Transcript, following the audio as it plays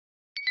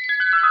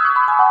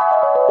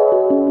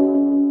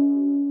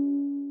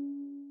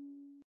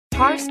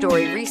Car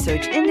Story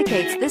research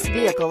indicates this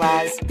vehicle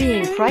as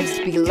being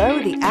priced below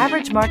the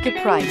average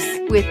market price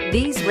with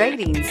these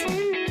ratings.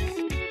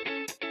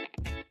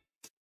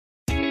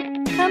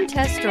 Come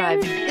test drive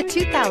the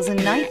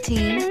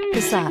 2019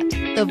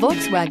 Passat. The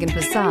Volkswagen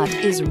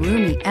Passat is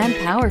roomy and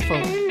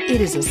powerful. It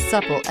is a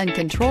supple and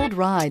controlled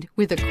ride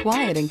with a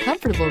quiet and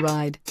comfortable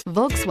ride.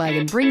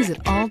 Volkswagen brings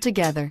it all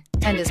together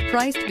and is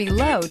priced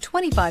below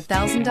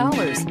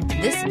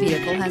 $25,000. This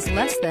vehicle has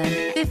less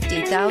than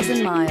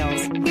 50,000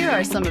 miles. Here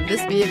are some of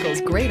this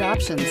vehicle's great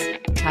options: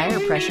 tire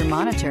pressure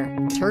monitor,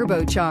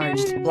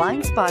 turbocharged,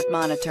 blind spot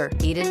monitor,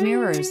 heated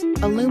mirrors,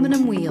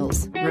 aluminum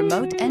wheels,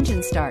 remote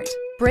engine start,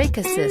 brake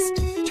assist,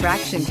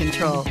 traction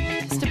control,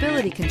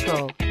 stability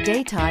control,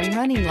 daytime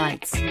running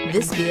lights.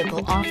 This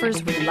vehicle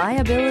offers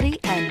reliability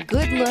and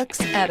good looks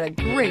at a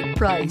great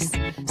price.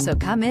 So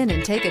come in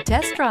and take a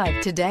test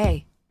drive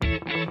today.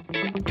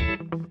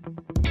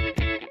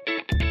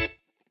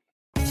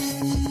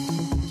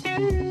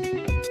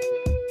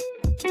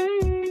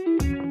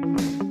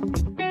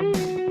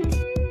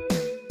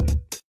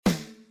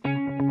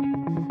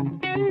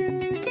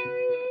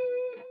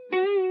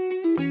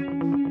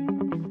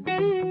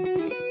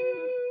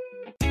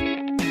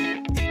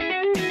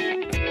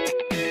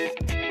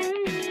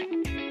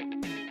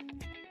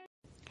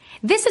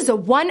 This is a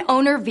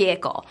one-owner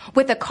vehicle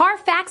with a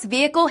CARFAX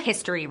Vehicle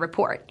History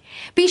Report.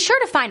 Be sure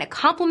to find a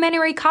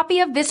complimentary copy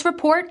of this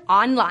report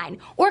online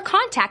or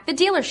contact the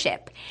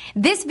dealership.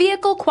 This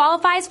vehicle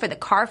qualifies for the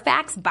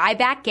CARFAX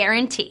Buyback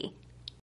Guarantee.